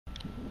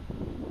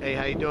Hey,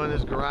 how you doing? This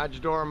is Garage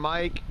Door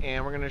Mike,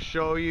 and we're going to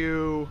show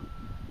you,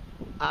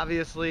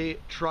 obviously,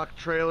 truck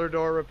trailer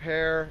door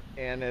repair.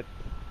 And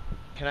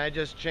can I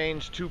just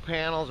change 2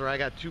 panels, or I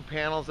got 2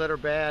 panels that are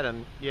bad?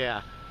 And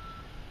yeah,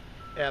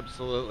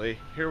 absolutely.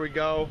 Here we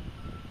go.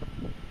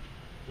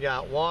 You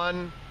got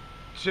 1,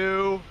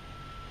 2.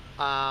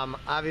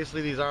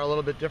 Obviously these are a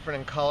little bit different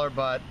in color,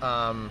 but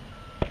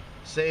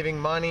saving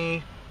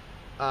money.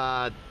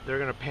 They're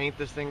going to paint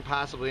this thing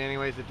possibly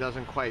anyways. It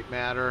doesn't quite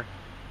matter.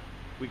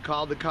 We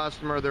called the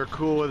customer, they're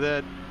cool with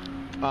it.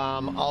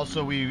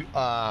 Also, we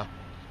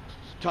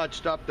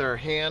touched up their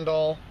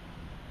handle,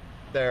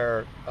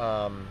 their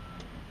I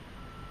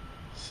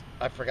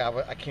forgot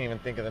what, I can't even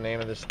think of the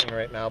name of this thing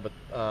right now, but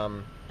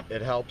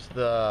it helps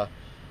the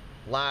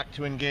lock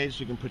to engage,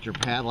 so you can put your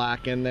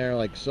padlock in there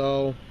like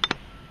so.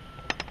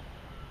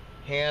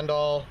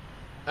 Handle,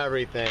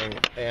 everything.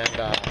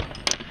 And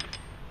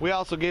we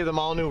also gave them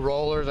all new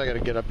rollers. I gotta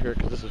get up here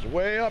because this is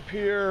way up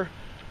here.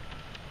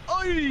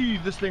 Oy,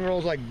 this thing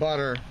rolls like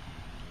butter.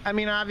 I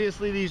mean,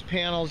 obviously these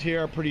panels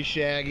here are pretty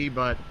shaggy,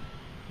 but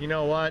you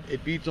know what?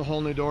 It beats a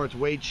whole new door. It's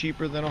way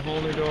cheaper than a whole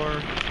new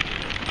door.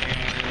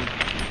 And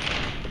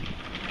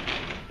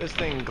this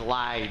thing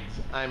glides.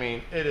 I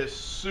mean, it is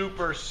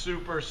super,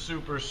 super,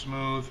 super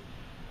smooth.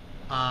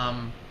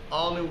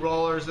 All new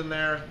rollers in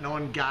there. No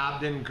one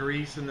gobbed in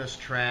grease in this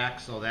track,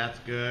 so that's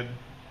good.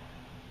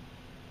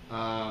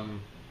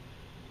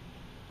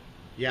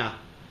 Yeah.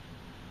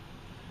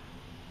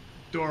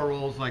 Door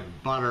rolls like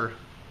butter.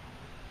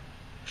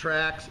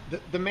 Tracks.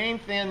 The main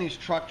thing on these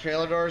truck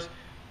trailer doors,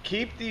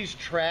 keep these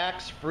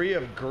tracks free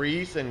of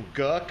grease and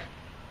gook,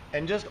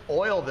 and just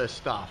oil this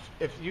stuff.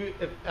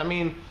 I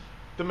mean,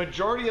 the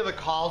majority of the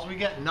calls we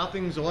get,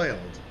 nothing's oiled.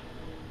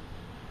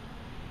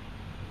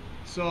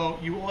 So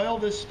you oil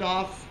this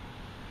stuff,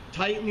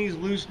 tighten these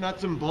loose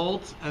nuts and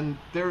bolts, and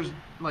there's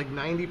like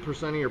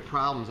 90% of your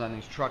problems on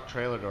these truck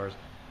trailer doors.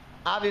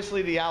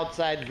 Obviously the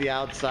outside's the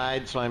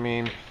outside, so I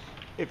mean,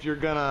 if you're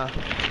gonna,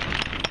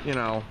 you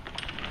know,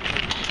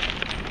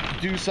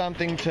 do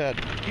something to,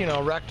 you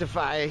know,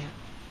 rectify,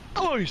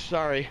 oh,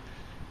 sorry,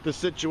 the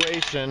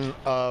situation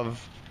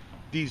of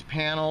these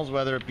panels,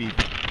 whether it be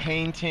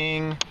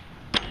painting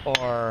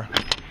or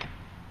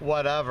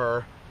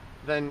whatever,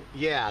 then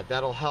yeah,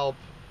 that'll help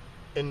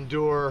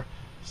endure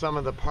some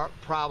of the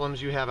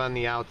problems you have on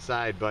the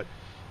outside. But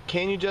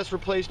can you just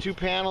replace 2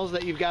 panels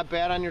that you've got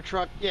bad on your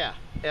truck? Yeah,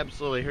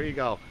 absolutely. Here you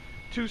go.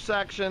 2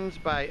 sections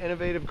by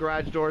Innovative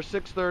Garage Door,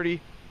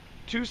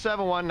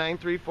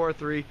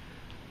 630-271-9343.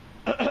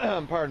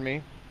 Pardon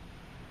me.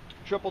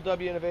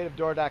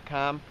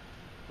 www.innovativedoor.com.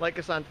 Like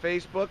us on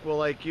Facebook. We'll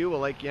like you.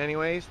 We'll like you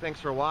anyways. Thanks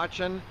for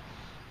watching.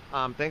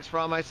 Thanks for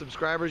all my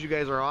subscribers. You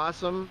guys are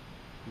awesome.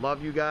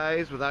 Love you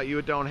guys. Without you,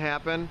 it don't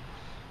happen.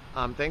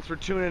 Thanks for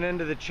tuning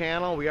into the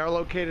channel. We are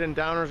located in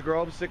Downers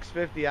Grove,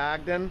 650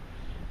 Ogden. You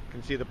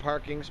can see the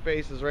parking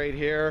spaces right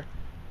here.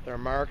 They're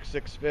marked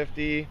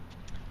 650.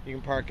 You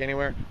can park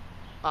anywhere.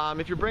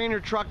 If you're bringing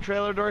your truck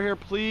trailer door here,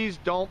 please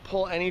don't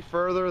pull any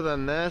further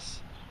than this.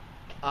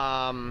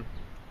 Some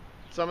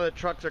of the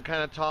trucks are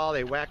kind of tall.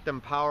 They whack them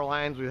power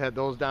lines. We've had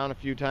those down a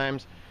few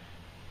times.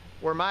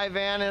 Where my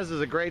van is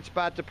a great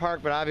spot to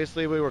park, but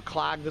obviously we were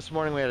clogged this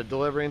morning. We had a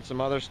delivery and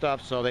some other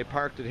stuff, so they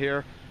parked it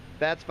here.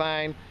 That's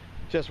fine.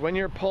 Just when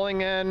you're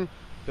pulling in,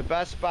 the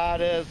best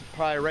spot is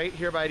probably right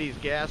here by these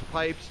gas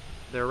pipes.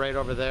 They're right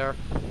over there.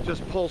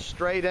 Just pull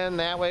straight in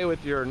that way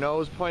with your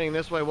nose pointing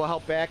this way. We'll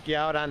help back you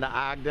out onto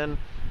Ogden.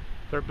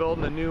 They're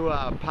building a new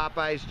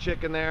Popeye's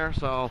chicken there,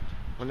 so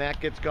when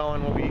that gets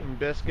going, we'll be eating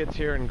biscuits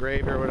here and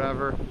gravy or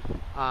whatever.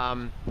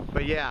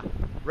 But yeah,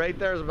 right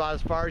there is about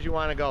as far as you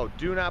want to go.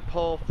 Do not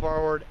pull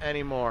forward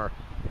anymore.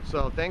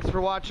 So thanks for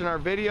watching our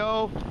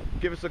video.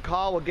 Give us a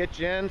call, we'll get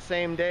you in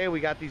same day. We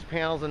got these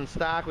panels in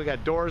stock. We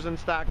got doors in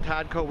stock.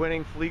 Todco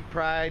winning,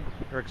 fleetcraft.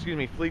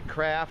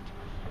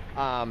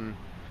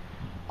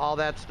 All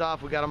that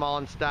stuff, we got them all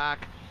in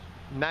stock.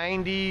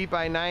 90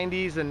 by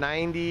 90s and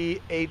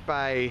 98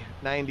 by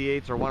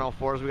 98s or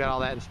 104s, we got all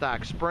that in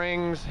stock.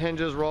 Springs,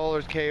 hinges,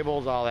 rollers,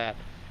 cables, all that.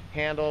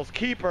 Handles,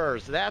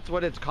 keepers, that's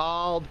what it's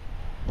called.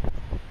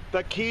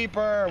 The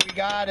keeper, we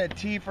got it.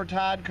 T for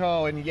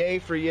Todco and yay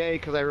for yay,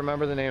 because I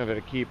remember the name of it,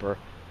 a keeper.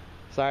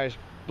 Sorry, I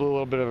blew a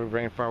little bit of a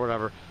brain fart,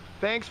 whatever.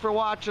 Thanks for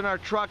watching our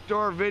truck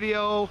door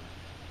video.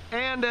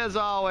 And as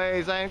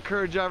always, I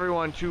encourage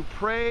everyone to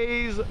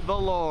praise the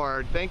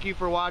Lord. Thank you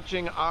for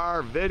watching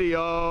our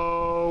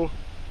video.